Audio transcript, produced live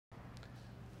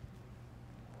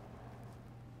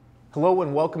Hello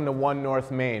and welcome to One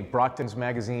North Main, Brockton's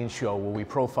magazine show where we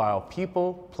profile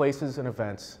people, places, and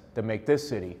events that make this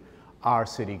city, our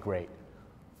city, great.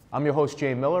 I'm your host,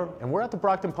 Jay Miller, and we're at the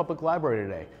Brockton Public Library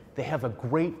today. They have a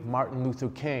great Martin Luther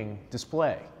King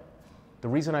display. The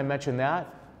reason I mention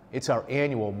that, it's our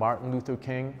annual Martin Luther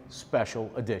King Special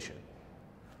Edition.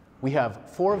 We have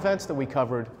 4 events that we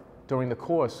covered during the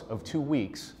course of 2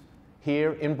 weeks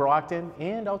here in Brockton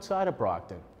and outside of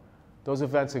Brockton. Those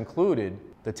events included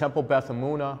the Temple Beth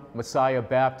Emunah Messiah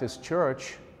Baptist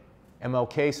Church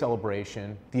MLK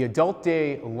celebration. The Adult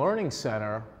Day Learning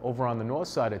Center over on the north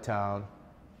side of town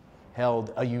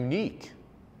held a unique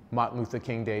Martin Luther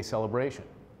King Day celebration.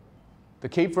 The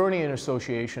Cape Verdean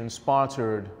Association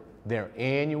sponsored their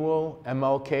annual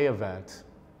MLK event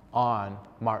on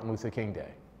Martin Luther King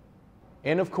Day.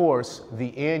 And of course,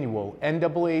 the annual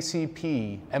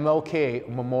NAACP MLK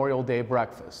Memorial Day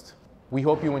Breakfast. We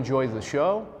hope you enjoy the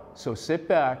show, so sit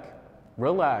back,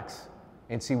 relax,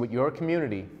 and see what your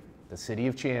community, the City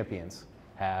of Champions,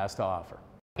 has to offer.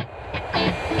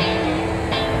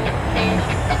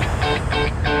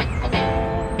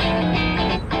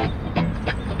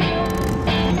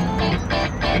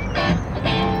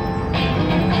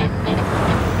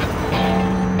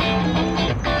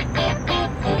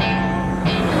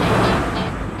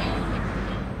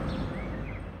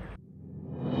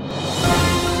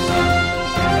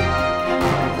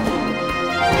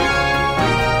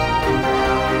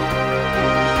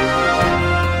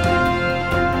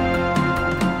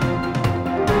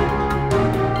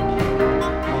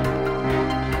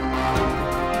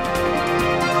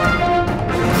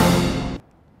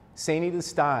 St. Edith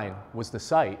Stein was the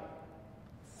site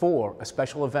for a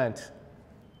special event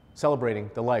celebrating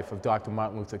the life of Dr.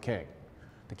 Martin Luther King.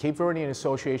 The Cape Verdean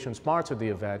Association sponsored the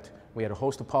event. We had a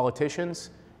host of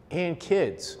politicians and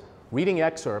kids reading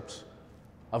excerpts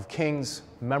of King's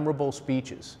memorable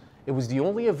speeches. It was the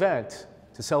only event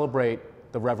to celebrate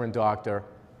the Reverend Doctor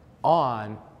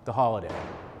on the holiday.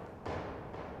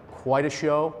 Quite a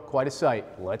show, quite a sight.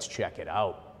 Let's check it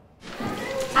out.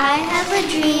 I have a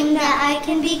dream that I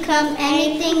can become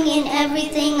anything and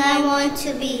everything I want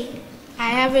to be. I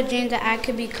have a dream that I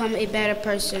could become a better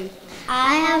person.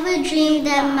 I have a dream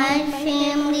that my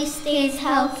family stays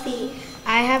healthy.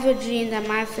 I have a dream that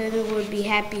my family would be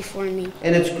happy for me.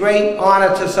 And it's a great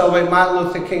honor to celebrate Martin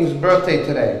Luther King's birthday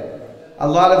today. A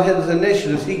lot of his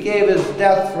initiatives, he gave his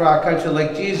death for our country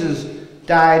like Jesus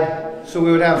died so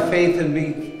we would have faith and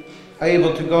be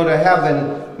able to go to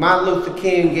heaven. Martin Luther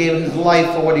King gave his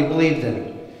life for what he believed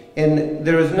in. And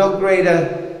there is no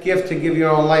greater gift to give your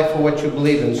own life for what you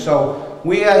believe in. So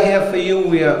we are here for you.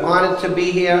 We are honored to be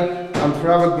here. I'm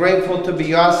forever grateful to be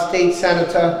your state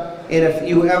senator. And if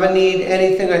you ever need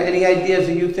anything or any ideas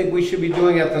that you think we should be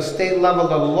doing at the state level or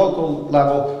the local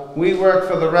level, we work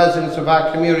for the residents of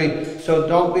our community. So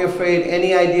don't be afraid.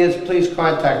 Any ideas, please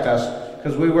contact us,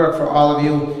 because we work for all of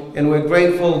you. And we're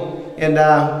grateful. And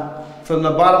from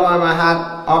the bottom of my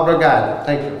heart, obrigado.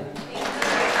 Thank you.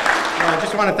 I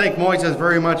just want to thank Moises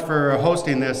very much for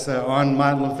hosting this on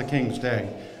Martin Luther King's Day.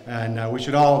 And we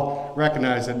should all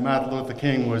recognize that Martin Luther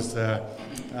King was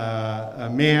a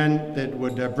man that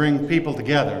would bring people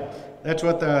together. That's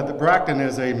what the Brockton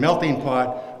is, a melting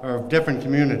pot of different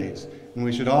communities. And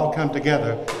we should all come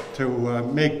together to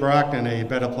make Brockton a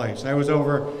better place. I was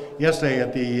over yesterday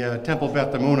at the Temple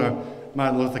Beth Emunah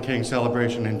Martin Luther King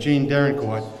celebration, and Jean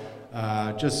Derencourt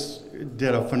just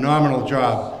did a phenomenal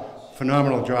job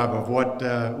of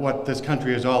what this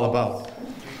country is all about.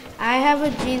 I have a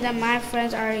dream that my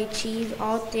friends are achieve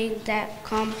all things that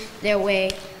come their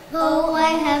way. Oh, I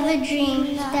have a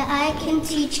dream that I can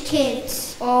teach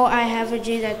kids. Oh, I have a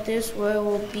dream that this world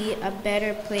will be a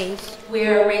better place.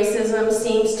 Where racism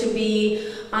seems to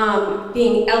be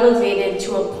being elevated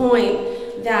to a point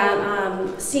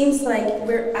that seems like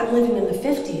I'm living in the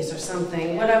 50s or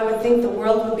something. What I would think the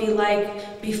world would be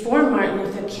like before Martin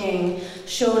Luther King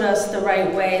showed us the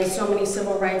right way, and so many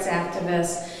civil rights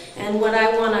activists. And what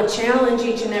I want to challenge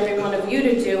each and every one of you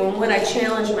to do, and what I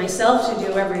challenge myself to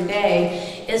do every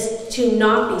day, is to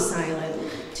not be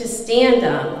silent, to stand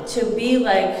up, to be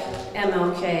like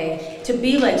MLK, to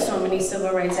be like so many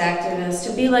civil rights activists,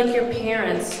 to be like your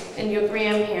parents and your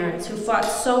grandparents who fought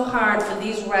so hard for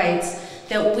these rights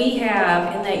that we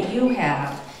have and that you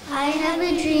have. I have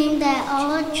a dream that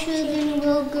all children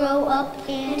will grow up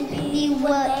and be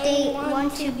what they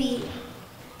want to be.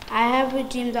 I have a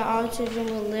dream that all children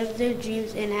will live their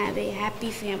dreams and have a happy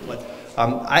family.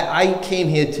 I came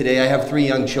here today, I have 3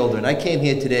 young children. I came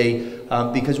here today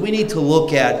because we need to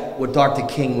look at what Dr.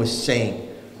 King was saying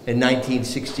in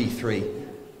 1963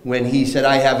 when he said,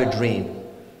 I have a dream.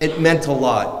 It meant a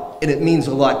lot. and it means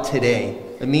a lot today.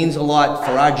 It means a lot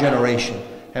for our generation.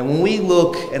 And when we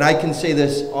look, and I can say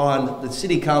this on the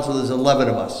city council, there's 11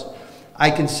 of us.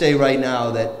 I can say right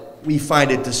now that we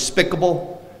find it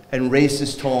despicable and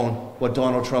racist tone what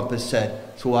Donald Trump has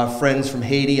said to our friends from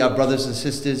Haiti, our brothers and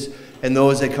sisters, and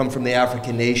those that come from the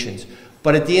African nations.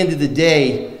 But at the end of the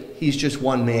day, he's just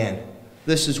one man.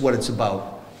 This is what it's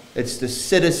about. It's the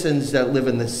citizens that live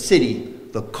in the city,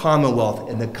 the Commonwealth,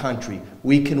 and the country.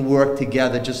 We can work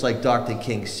together, just like Dr.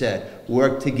 King said,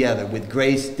 work together with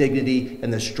grace, dignity,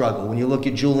 and the struggle. When you look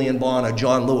at Julian Bond or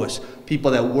John Lewis,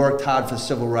 people that worked hard for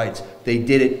civil rights, they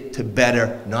did it to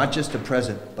better not just the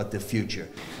present, but the future.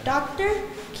 Dr.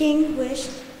 King wished,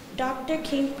 Dr.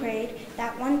 King prayed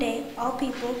that one day all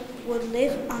people would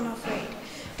live unafraid.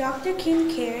 Dr.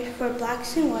 King cared for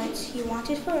blacks and whites. He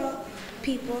wanted for all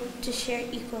people to share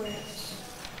equal rights.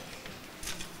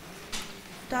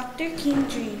 Dr. King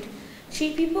dreamed,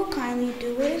 treat people kindly,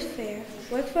 do what is fair,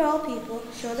 work for all people,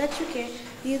 show that you care.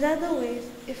 These are the ways,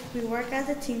 if we work as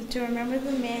a team, to remember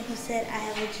the man who said, I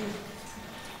have a dream.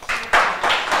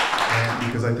 And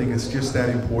because I think it's just that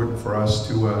important for us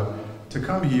to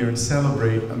come here and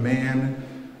celebrate a man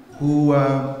who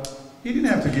he didn't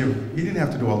have to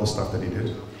do all the stuff that he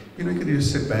did. You know, he could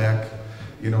just sit back,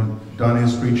 you know, done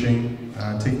his preaching,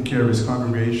 taking care of his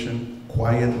congregation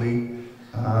quietly,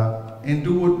 and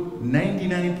do what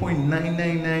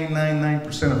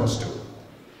 99.99999% of us do.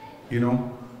 You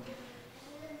know,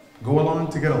 go along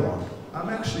to get along. I'm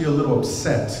actually a little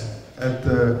upset at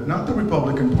not the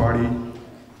Republican Party,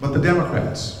 but the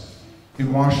Democrats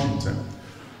in Washington,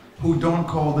 who don't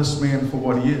call this man for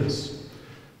what he is.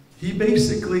 He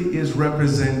basically is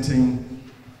representing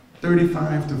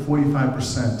 35 to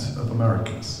 45% of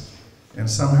Americans. And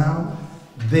somehow,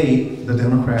 they, the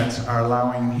Democrats, are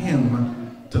allowing him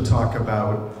to talk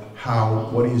about how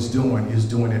what he's doing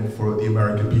it for the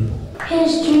American people.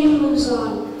 His dream lives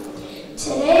on.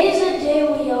 Today is a day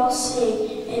we all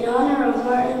sing in honor of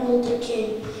Martin Luther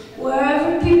King.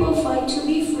 Wherever people fight to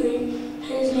be free,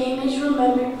 his name is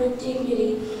remembered with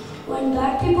dignity. When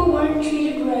black people weren't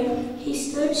treated right, he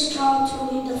stood strong to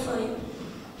lead the fight.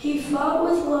 He fought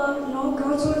with love, no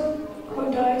guns or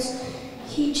darts.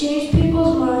 He changed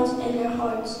people's minds and their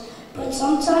hearts. But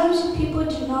sometimes people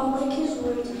did not like his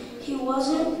words. He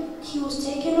was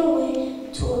taken away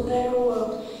to a better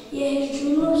world. Yet his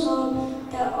dream lives on,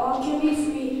 that all can be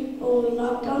free when we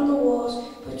knock down the walls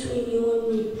between you and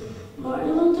me.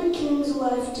 Martin Luther King's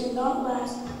life did not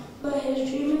last, but his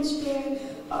dream and spirit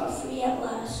are free at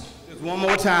last. Just one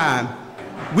more time.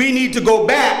 We need to go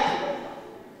back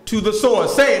to the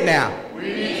source. Say it now. We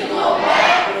need to go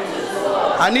back to the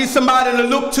source. I need somebody to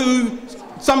look to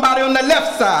somebody on the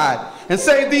left side and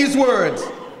say these words.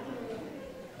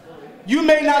 You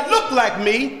may not look like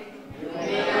me.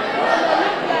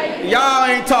 Y'all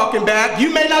ain't talking back.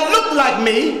 You may not look like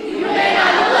me. You may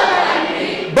not look like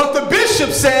me. But the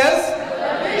bishop says,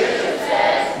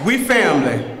 we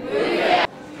family.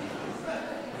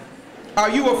 Are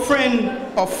you a friend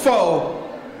or foe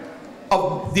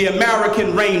of the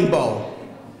American rainbow?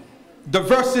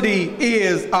 Diversity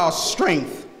is our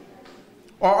strength.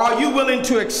 Or are you willing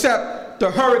to accept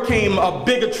the hurricane of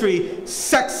bigotry,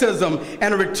 sexism,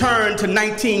 and a return to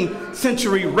 19th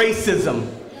century racism?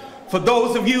 For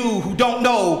those of you who don't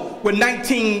know what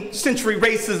 19th century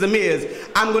racism is,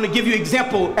 I'm going to give you an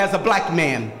example as a black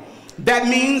man. That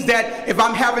means that if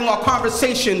I'm having a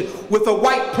conversation with a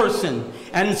white person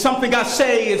and something I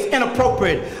say is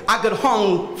inappropriate, I get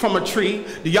hung from a tree.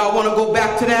 Do y'all want to go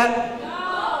back to that?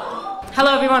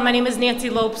 Hello everyone, my name is Nancy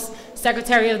Lopes,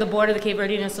 Secretary of the Board of the Cape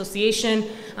Verdean Association.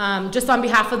 Just on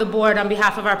behalf of the board, on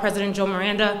behalf of our President Joe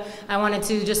Miranda, I wanted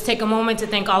to just take a moment to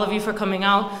thank all of you for coming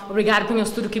out. Obrigado por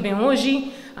tudo que bem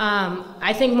hoje.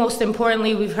 I think most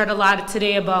importantly, we've heard a lot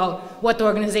today about what the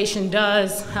organization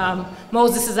does,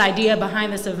 Moses' idea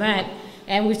behind this event,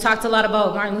 and we've talked a lot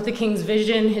about Martin Luther King's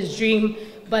vision, his dream,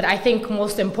 but I think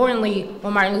most importantly,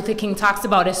 what Martin Luther King talks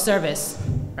about is service.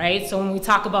 Right? So when we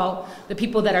talk about the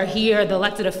people that are here, the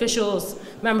elected officials,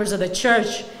 members of the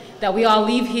church, that we all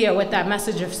leave here with that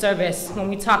message of service. When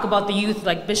we talk about the youth,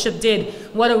 like Bishop did,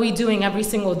 what are we doing every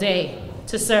single day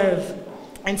to serve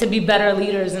and to be better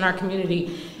leaders in our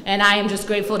community? And I am just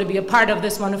grateful to be a part of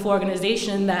this wonderful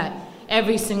organization that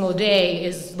every single day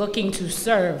is looking to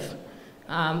serve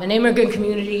an immigrant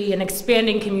community, an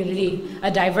expanding community, a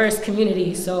diverse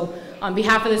community. So on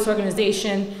behalf of this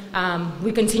organization,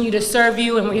 we continue to serve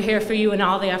you, and we're here for you in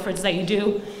all the efforts that you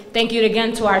do. Thank you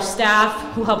again to our staff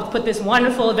who helped put this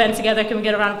wonderful event together. Can we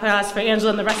get a round of applause for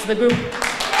Angela and the rest of the group?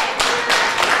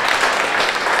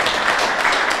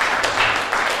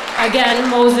 Again,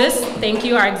 Moses, thank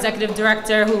you, our executive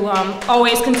director, who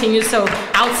always continues to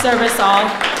outserve us all.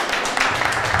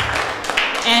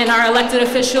 And our elected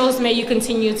officials, may you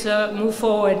continue to move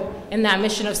forward in that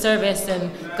mission of service,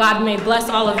 and God may bless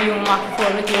all of you and walk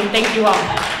forward with you, and thank you all.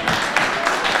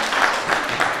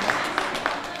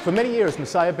 For many years,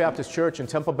 Messiah Baptist Church and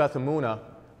Temple Beth Emunah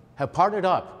have partnered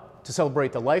up to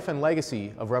celebrate the life and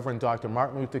legacy of Reverend Dr.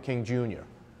 Martin Luther King Jr.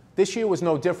 This year was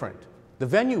no different. The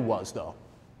venue was, though.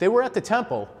 They were at the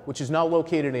Temple, which is now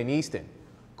located in Easton,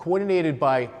 coordinated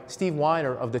by Steve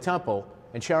Weiner of the Temple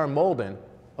and Sharon Molden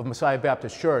of Messiah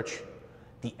Baptist Church.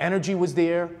 The energy was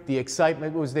there, the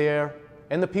excitement was there,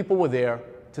 and the people were there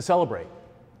to celebrate.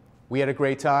 We had a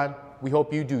great time. We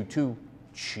hope you do too.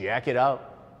 Check it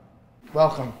out.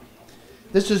 Welcome.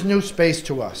 This is new space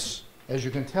to us. As you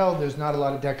can tell, there's not a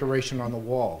lot of decoration on the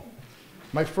wall.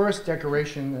 My first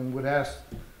decoration, and would ask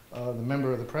the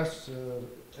member of the press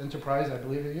enterprise, I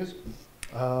believe it is,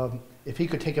 if he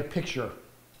could take a picture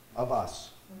of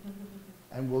us.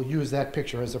 And we'll use that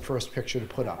picture as the first picture to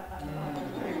put up.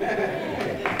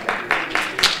 Okay.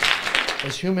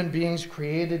 As human beings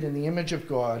created in the image of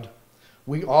God,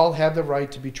 we all have the right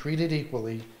to be treated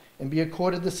equally and be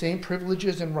accorded the same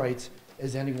privileges and rights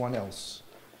as anyone else.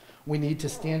 We need to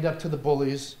stand up to the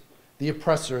bullies, the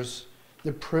oppressors,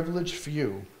 the privileged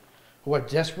few who are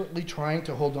desperately trying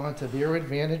to hold on to their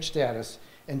advantaged status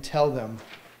and tell them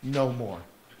no more.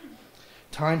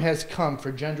 Time has come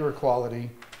for gender equality,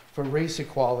 for race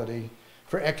equality,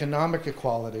 for economic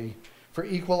equality, for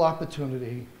equal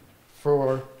opportunity,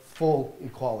 for full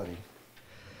equality.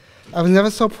 I was never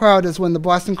so proud as when the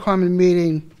Boston Common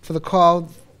meeting for the call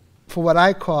for what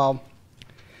I call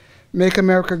Make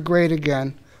America Great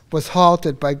Again was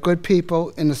halted by good people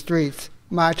in the streets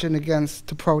marching against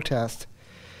the protest.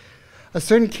 A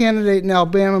certain candidate in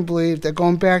Alabama believed that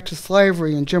going back to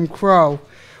slavery and Jim Crow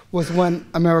was when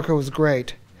America was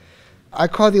great. I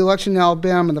call the election in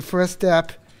Alabama the first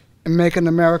step in making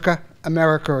America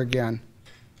America again.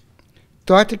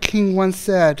 Dr. King once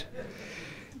said,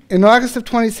 in August of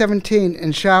 2017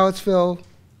 in Charlottesville,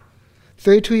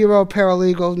 32-year-old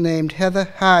paralegal named Heather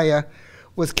Heyer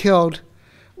was killed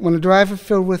when a driver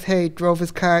filled with hate drove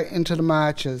his car into the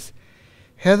marches.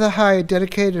 Heather Heyer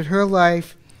dedicated her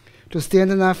life to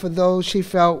standing up for those she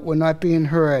felt were not being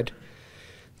heard,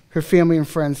 her family and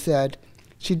friends said.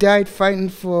 She died fighting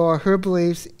for her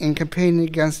beliefs and campaigning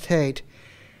against hate.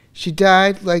 She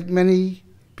died, like many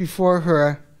before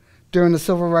her, during the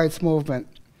Civil Rights Movement.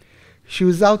 She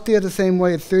was out there the same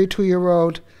way a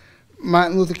 32-year-old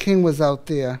Martin Luther King was out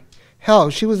there. Hell,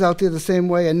 she was out there the same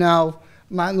way, and now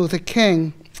Martin Luther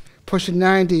King, pushing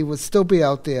 90, would still be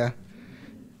out there.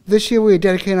 This year we are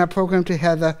dedicating our program to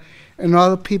Heather and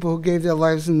all the people who gave their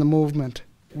lives in the movement.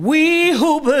 We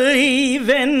who believe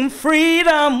in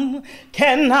freedom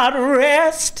cannot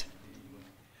rest.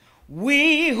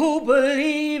 We who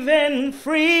believe in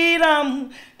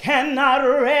freedom cannot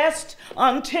rest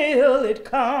until it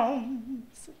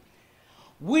comes.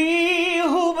 We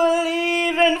who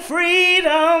believe in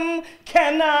freedom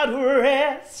cannot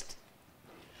rest.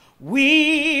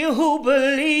 We who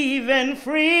believe in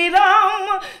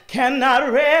freedom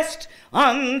cannot rest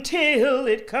until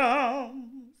it comes.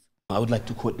 I would like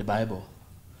to quote the Bible.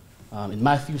 In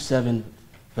Matthew 7,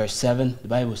 verse 7, the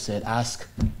Bible said, ask,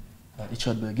 it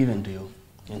shall be given to you,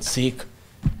 and seek,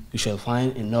 you shall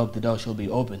find, and knock, the door shall be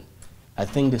open. I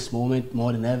think this moment,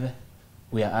 more than ever,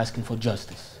 we are asking for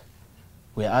justice.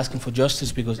 We are asking for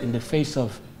justice because in the face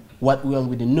of what we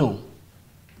already know,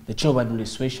 the Trump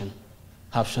administration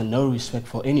have shown no respect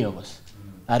for any of us.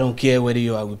 I don't care whether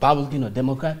you are Republican or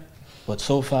Democrat, but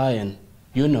so far, and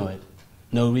you know it,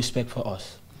 no respect for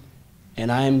us. And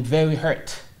I am very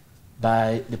hurt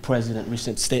by the president's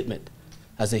recent statement.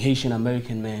 As a Haitian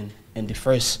American man and the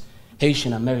first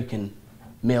Haitian American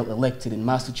male elected in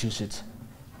Massachusetts,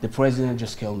 the president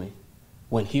just killed me.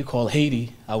 When he called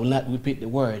Haiti, I will not repeat the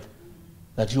word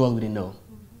that you already know.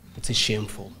 It's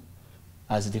shameful.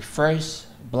 As the first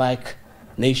black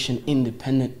nation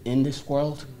independent in this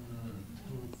world,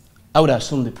 I would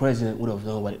assume the president would have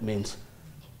known what it means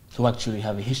to actually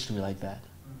have a history like that.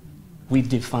 We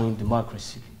define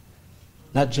democracy,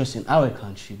 not just in our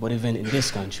country, but even in this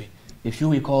country. If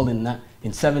you recall, in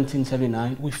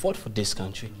 1779, we fought for this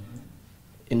country.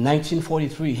 In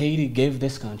 1943, Haiti gave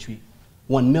this country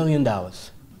 $1 million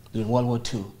during World War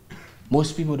II.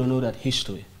 Most people don't know that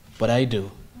history, but I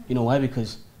do. You know why?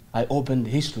 Because I opened the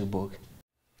history book.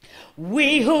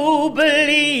 We who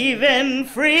believe in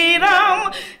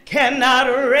freedom cannot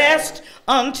rest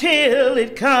until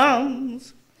it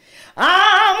comes.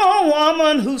 I'm a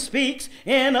woman who speaks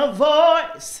in a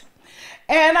voice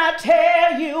and I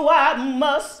tell you I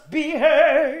must be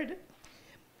heard.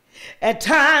 At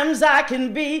times I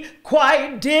can be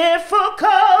quite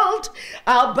difficult.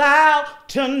 I'll bow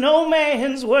to no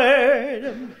man's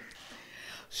word.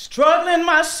 Struggling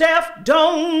myself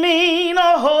don't mean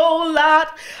a whole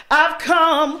lot. I've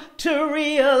come to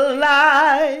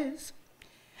realize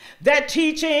that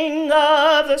teaching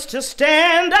others to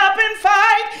stand up and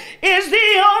fight is the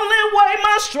only way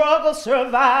my struggle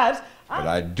survives. But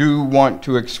I do want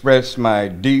to express my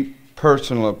deep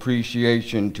personal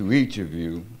appreciation to each of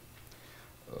you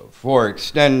for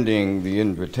extending the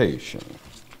invitation.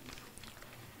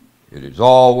 It is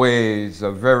always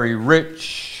a very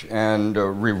rich and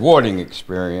rewarding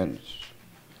experience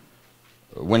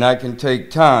when I can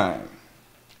take time,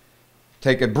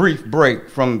 take a brief break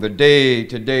from the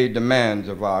day-to-day demands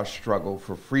of our struggle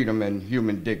for freedom and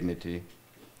human dignity,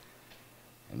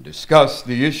 and discuss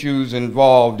the issues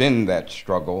involved in that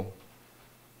struggle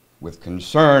with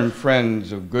concerned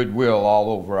friends of goodwill all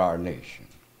over our nation.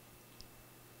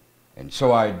 And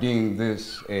so I deem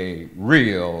this a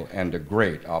real and a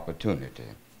great opportunity.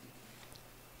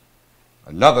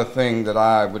 Another thing that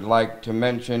I would like to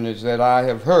mention is that I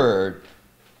have heard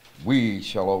we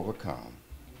shall overcome.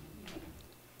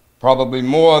 Probably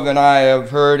more than I have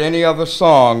heard any other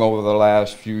song over the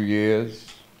last few years.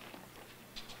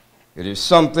 It is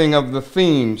something of the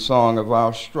theme song of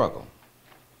our struggle.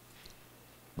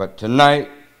 But tonight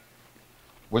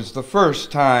was the first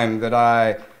time that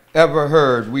I ever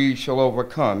heard we shall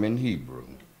overcome in Hebrew.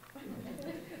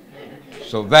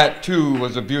 So that too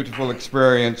was a beautiful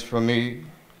experience for me.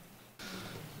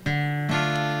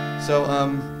 So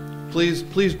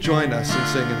please join us in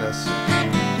singing this.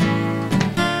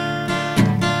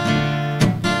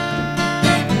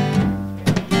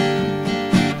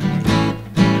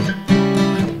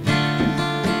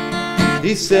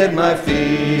 He said, my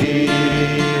feet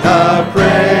are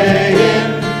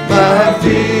praying, my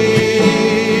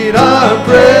feet are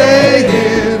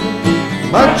praying,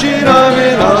 marching arm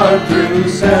in arm through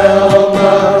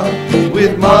Selma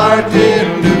with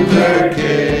Martin Luther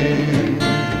King.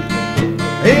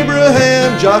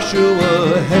 Abraham,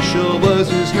 Joshua, Heschel was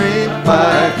his name.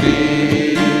 My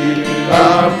feet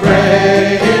are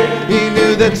praying. He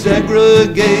knew that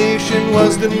segregation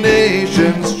was the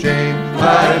nation's shame.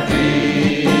 My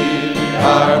feet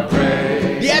are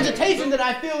praying. The agitation that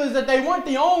I feel is that they weren't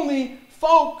the only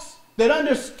folks that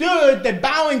understood that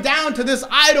bowing down to this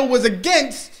idol was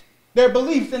against their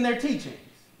beliefs and their teachings.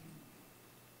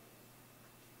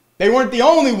 They weren't the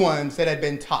only ones that had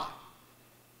been taught.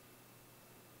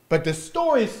 But the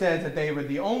story says that they were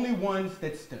the only ones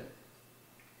that stood.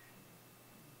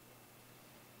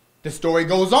 The story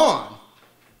goes on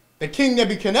that King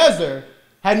Nebuchadnezzar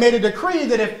had made a decree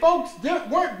that if folks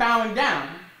weren't bowing down,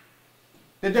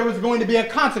 that there was going to be a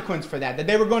consequence for that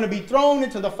they were going to be thrown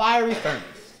into the fiery furnace.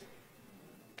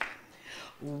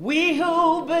 We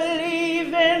who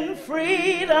believe in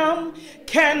freedom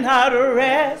cannot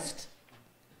rest.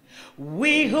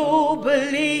 We who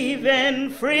believe in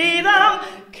freedom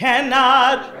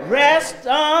cannot rest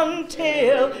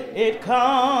until it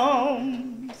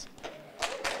comes.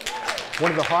 One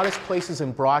of the hottest places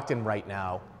in Brockton right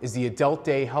now is the Adult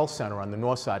Day Health Center on the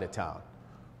north side of town.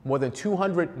 More than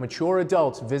 200 mature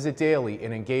adults visit daily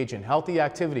and engage in healthy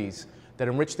activities that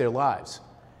enrich their lives.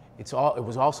 It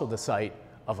was also the site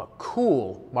of a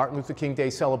cool Martin Luther King Day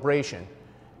celebration,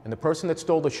 and the person that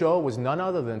stole the show was none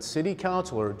other than City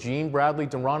Councilor Gene Bradley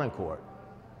Duranencourt.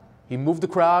 He moved the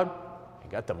crowd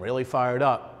and got them really fired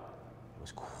up. It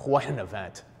was quite an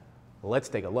event. Let's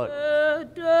take a look.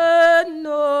 De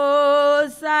nos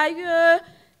aïeux,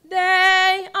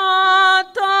 des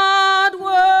entendre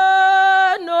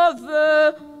nos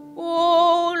vœux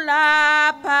pour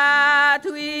la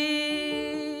patrie.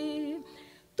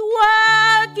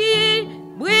 Toi qui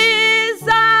brises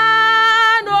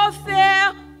nos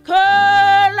fers, que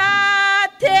la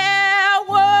terre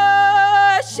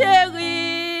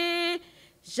chérie,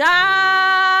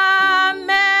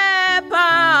 jamais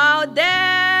par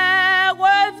des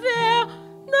revers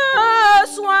ne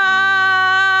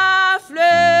soit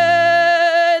flétrie.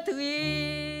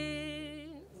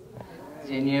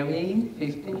 January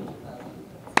 15th.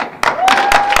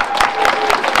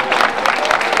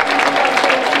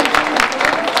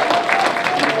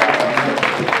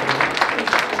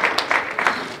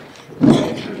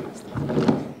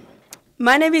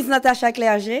 My name is Natasha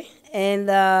Clerget, and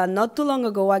not too long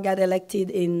ago I got elected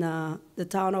in the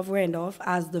town of Randolph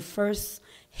as the first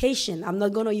Haitian, I'm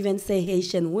not going to even say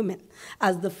Haitian woman,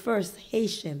 as the first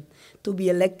Haitian to be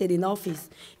elected in office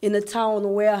in a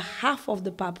town where half of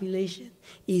the population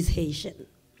is Haitian.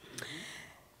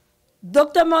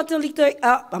 Dr. Martin Luther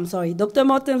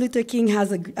King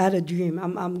had a dream.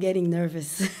 I'm getting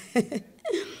nervous.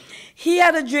 He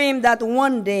had a dream that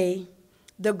one day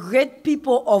the great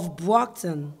people of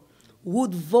Brockton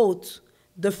would vote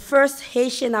the first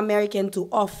Haitian American to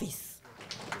office.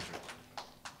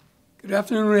 Good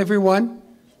afternoon, everyone.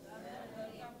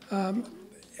 My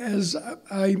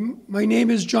name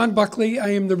is John Buckley. I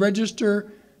am the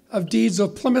Register of Deeds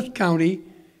of Plymouth County.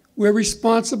 We're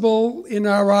responsible in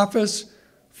our office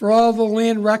for all the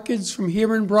land records from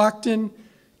here in Brockton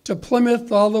to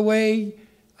Plymouth, all the way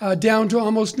down to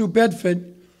almost New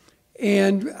Bedford.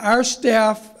 And our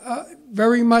staff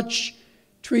very much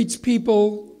treats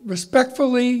people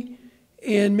respectfully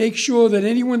and makes sure that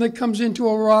anyone that comes into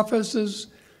our offices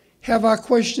have our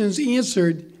questions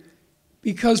answered,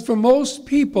 because for most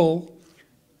people,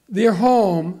 their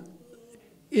home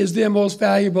is their most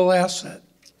valuable asset.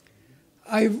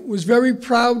 I was very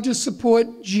proud to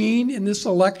support Jean in this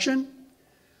election.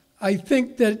 I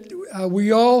think that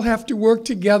we all have to work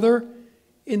together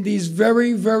in these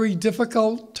very, very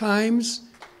difficult times.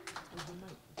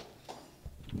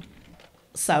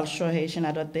 South Shore Haitian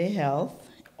Adult Day Health,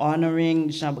 honoring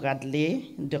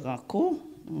Jean-Bradley Durancourt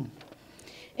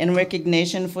in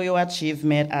recognition for your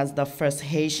achievement as the first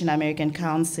Haitian American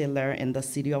counselor in the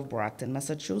city of Brockton,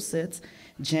 Massachusetts,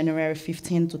 January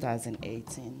 15,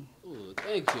 2018. Ooh,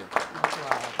 thank you.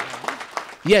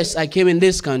 Yes, I came in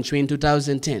this country in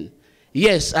 2010.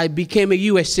 Yes, I became a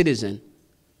U.S. citizen.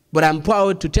 But I'm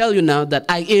proud to tell you now that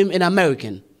I am an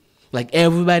American, like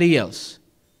everybody else.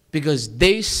 Because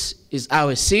this is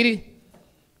our city,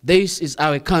 this is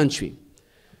our country.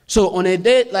 So on a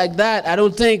date like that, I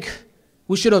don't think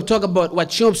we should have talked about what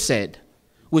Trump said.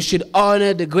 We should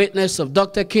honor the greatness of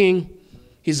Dr. King,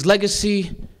 his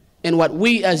legacy, and what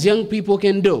we as young people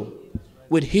can do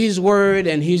with his word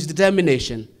and his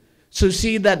determination to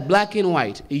see that black and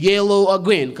white, yellow or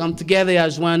green, come together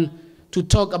as one to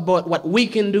talk about what we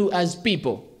can do as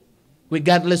people,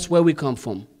 regardless where we come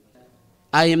from.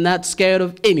 I am not scared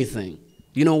of anything.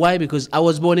 You know why? Because I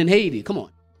was born in Haiti. Come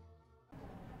on.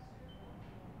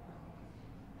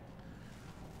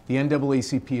 The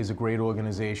NAACP is a great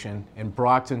organization, and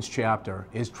Brockton's chapter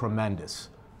is tremendous.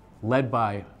 Led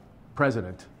by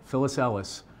President Phyllis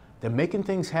Ellis, they're making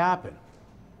things happen,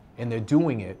 and they're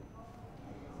doing it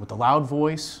with a loud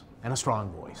voice and a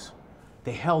strong voice.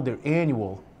 They held their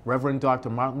annual Reverend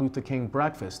Dr. Martin Luther King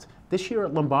breakfast this year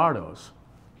at Lombardo's,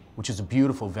 which is a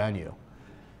beautiful venue.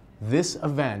 This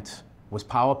event was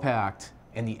power-packed,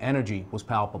 and the energy was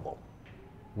palpable.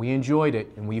 We enjoyed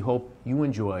it, and we hope you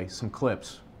enjoy some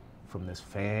clips from this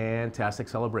fantastic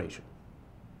celebration.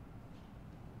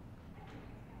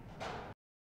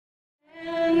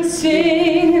 And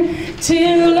sing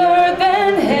till earth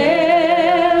and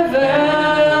heaven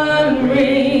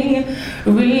ring,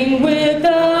 ring with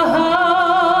the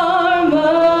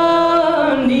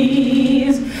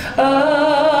harmonies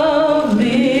of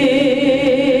liberty.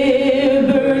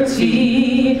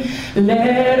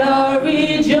 Let our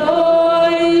rejoicing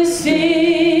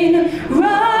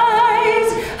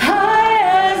rise high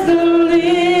as the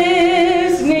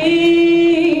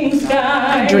listening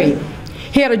sky. Dream.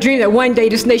 He had a dream that one day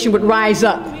this nation would rise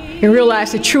up and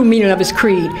realize the true meaning of his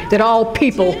creed, that all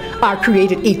people are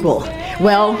created equal.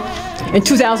 Well, in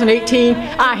 2018,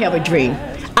 I have a dream.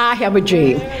 I have a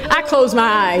dream. I close my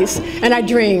eyes and I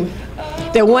dream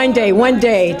that one day,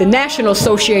 the National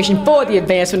Association for the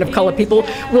Advancement of Colored People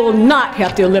will not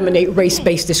have to eliminate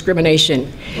race-based discrimination.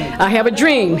 I have a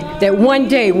dream that one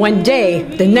day,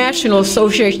 the National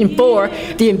Association for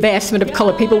the Advancement of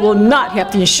Colored People will not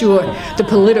have to ensure the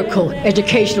political,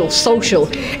 educational, social,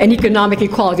 and economic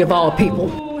equality of all people.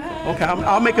 Okay,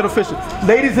 I'll make it official.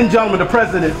 Ladies and gentlemen, the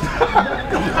president. Well,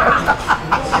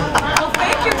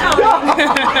 thank you, Tony.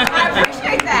 I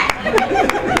appreciate that.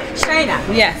 Shayna.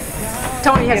 Yes.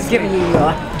 Tony has given you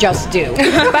your just due.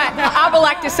 But I would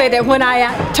like to say that when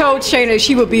I told Shayna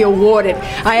she would be awarded,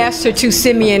 I asked her to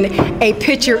send me in a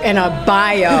picture and a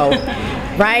bio,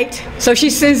 right? So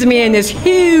she sends me in this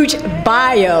huge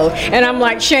bio, and I'm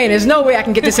like, Shayna, there's no way I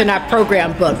can get this in our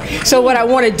program book. So what I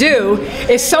want to do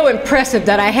is so impressive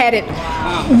that I had it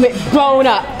blown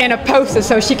up in a poster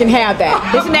so she can have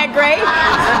that. Isn't that great?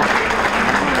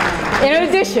 In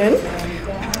addition,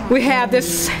 we have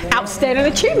this Outstanding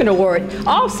Achievement Award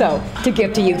also to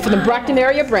give to you from the Brockton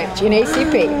area branch in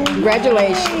ACP.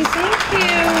 Congratulations. Thank you.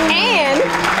 And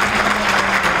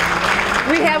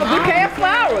we have a bouquet of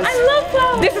flowers. I love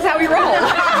flowers. This is how we roll.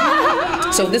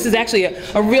 So So this is actually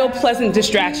a real pleasant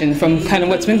distraction from kind of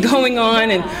what's been going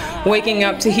on and waking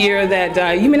up to hear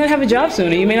that you may not have a job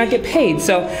soon or you may not get paid.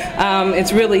 So I'm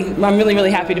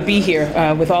really happy to be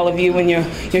here with all of you and your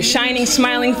shining,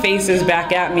 smiling faces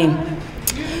back at me.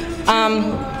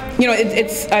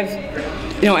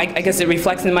 I guess it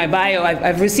reflects in my bio.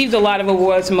 I've received a lot of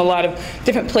awards from a lot of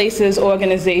different places,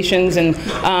 organizations, and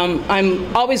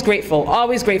I'm always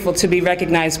grateful to be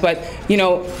recognized. But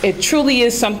it truly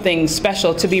is something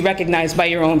special to be recognized by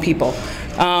your own people.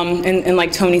 And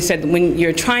like Tony said, when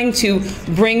you're trying to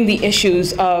bring the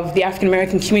issues of the African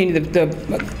American community, the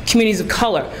communities of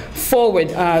color, forward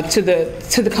to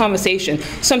the conversation,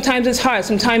 sometimes it's hard,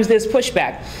 sometimes there's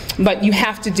pushback, but you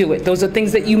have to do it. Those are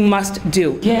things that you must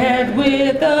do. Get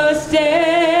with a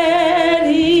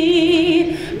steady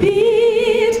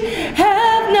beat,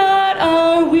 have not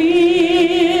a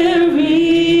weary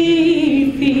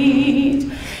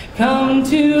feet, come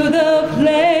to the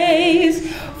place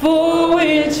for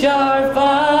which our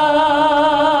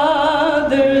fathers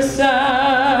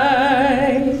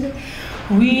sighed.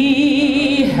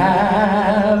 We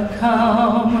have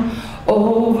come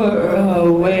over a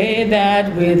way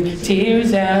that with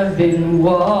tears have been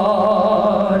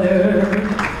watered.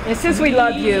 And since we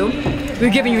love you,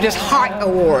 we're giving you this Heart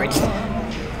Award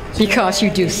because you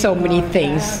do so many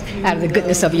things out of the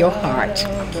goodness of your heart.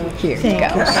 Here you go.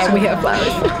 And we have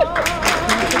flowers.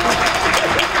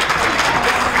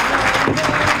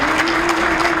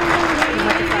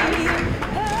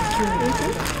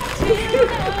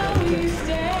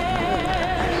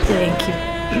 Thank you.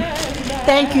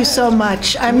 Thank you so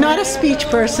much. I'm not a speech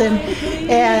person,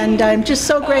 and I'm just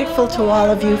so grateful to all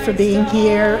of you for being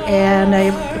here, and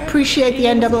I appreciate the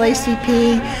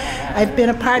NAACP. I've been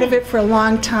a part of it for a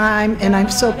long time, and I'm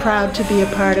so proud to be a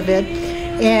part of it.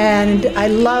 And I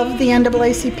love the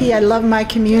NAACP. I love my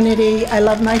community. I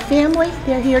love my family.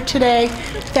 They're here today.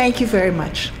 Thank you very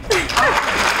much.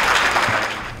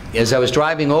 As I was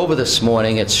driving over this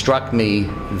morning, it struck me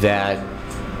that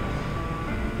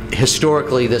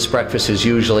historically this breakfast is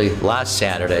usually last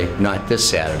Saturday, not this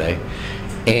Saturday.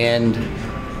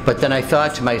 But then I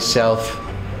thought to myself,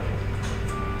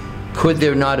 could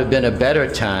there not have been a better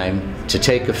time to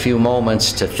take a few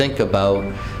moments to think about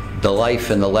the life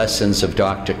and the lessons of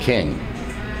Dr. King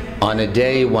on a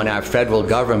day when our federal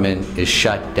government is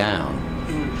shut down,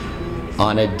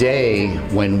 on a day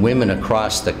when women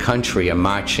across the country are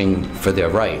marching for their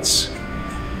rights,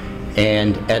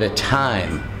 and at a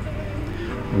time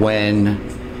when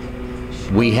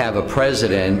we have a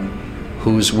president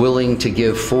who's willing to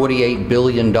give $48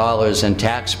 billion in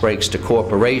tax breaks to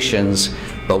corporations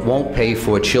but won't pay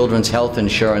for children's health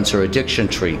insurance or addiction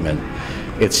treatment.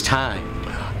 It's time.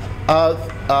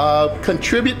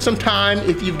 Contribute some time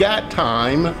if you've got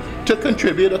time to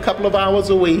contribute a couple of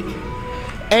hours a week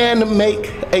and make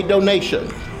a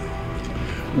donation.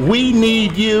 We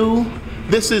need you.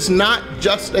 This is not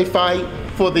just a fight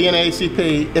for the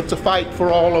NAACP, it's a fight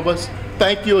for all of us.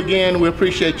 Thank you again, we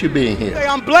appreciate you being here.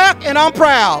 I'm black and I'm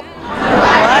proud.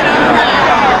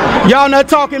 Y'all not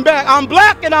talking back. I'm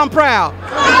black and I'm proud.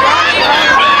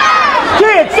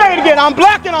 Kids, say it again. I'm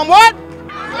black and I'm what?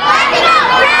 Black and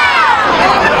I'm proud.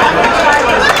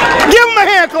 Give them a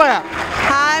hand clap.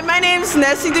 Hi, my name is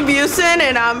Nessie DeBusen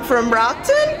and I'm from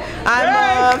Brockton.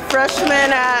 I'm a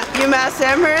freshman at UMass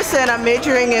Amherst and I'm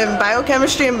majoring in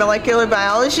biochemistry and molecular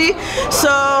biology.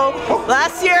 So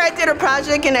last year I did a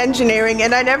project in engineering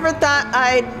and I never thought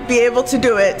I'd be able to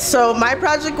do it. So my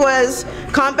project was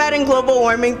combating global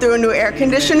warming through a new air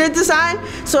conditioner design.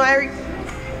 So I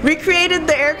recreated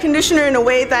the air conditioner in a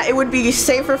way that it would be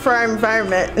safer for our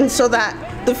environment and so that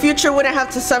the future wouldn't have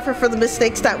to suffer for the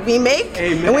mistakes that we make.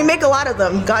 Amen. And we make a lot of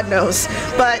them, God knows.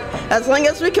 But as long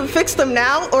as we can fix them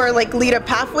now or like lead a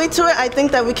pathway to it, I think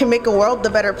that we can make a world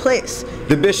a better place.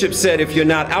 The bishop said if you're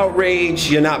not outraged,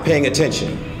 you're not paying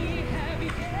attention.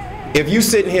 If you're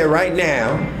sitting here right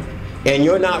now and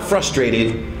you're not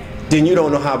frustrated, then you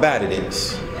don't know how bad it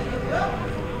is.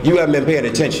 You haven't been paying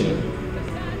attention.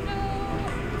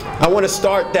 I want to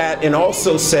start that and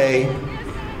also say,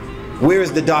 where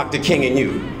is the Dr. King in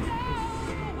you?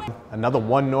 Another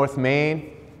One North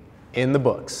Main in the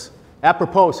books.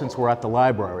 Apropos, since we're at the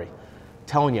library,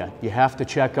 telling you, you have to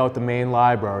check out the main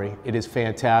library. It is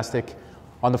fantastic.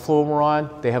 On the floor we're on,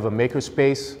 they have a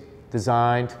makerspace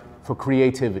designed for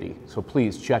creativity, so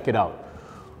please check it out.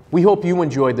 We hope you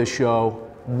enjoyed this show.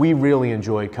 We really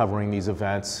enjoyed covering these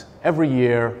events. Every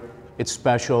year, it's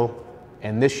special,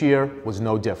 and this year was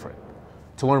no different.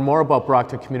 To learn more about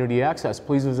Brockton Community Access,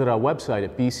 please visit our website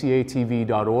at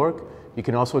bcatv.org. You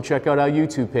can also check out our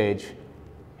YouTube page.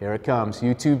 Here it comes,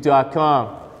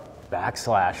 youtube.com/.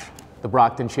 The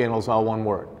Brockton Channels, all one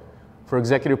word. For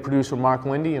executive producer Mark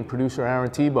Lindy and producer Aaron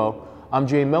Tebow, I'm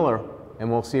Jay Miller, and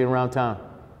we'll see you around town.